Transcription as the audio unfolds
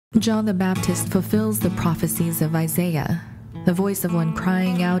John the Baptist fulfills the prophecies of Isaiah, the voice of one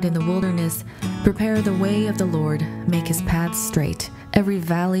crying out in the wilderness, "Prepare the way of the Lord, make his paths straight. Every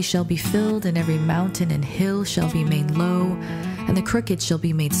valley shall be filled, and every mountain and hill shall be made low, and the crooked shall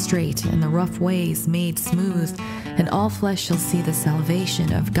be made straight, and the rough ways made smooth, and all flesh shall see the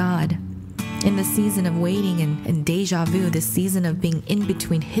salvation of God." In the season of waiting and deja vu, the season of being in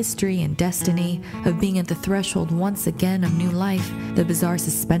between history and destiny, of being at the threshold once again of new life, the bizarre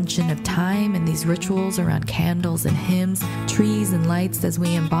suspension of time and these rituals around candles and hymns, trees and lights as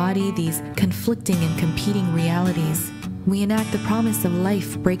we embody these conflicting and competing realities, we enact the promise of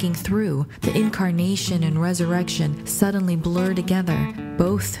life breaking through, the incarnation and resurrection suddenly blur together,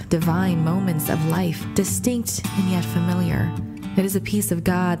 both divine moments of life, distinct and yet familiar. It is a peace of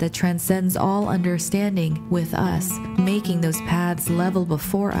God that transcends all understanding with us, making those paths level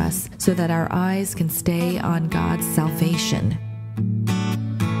before us so that our eyes can stay on God's salvation.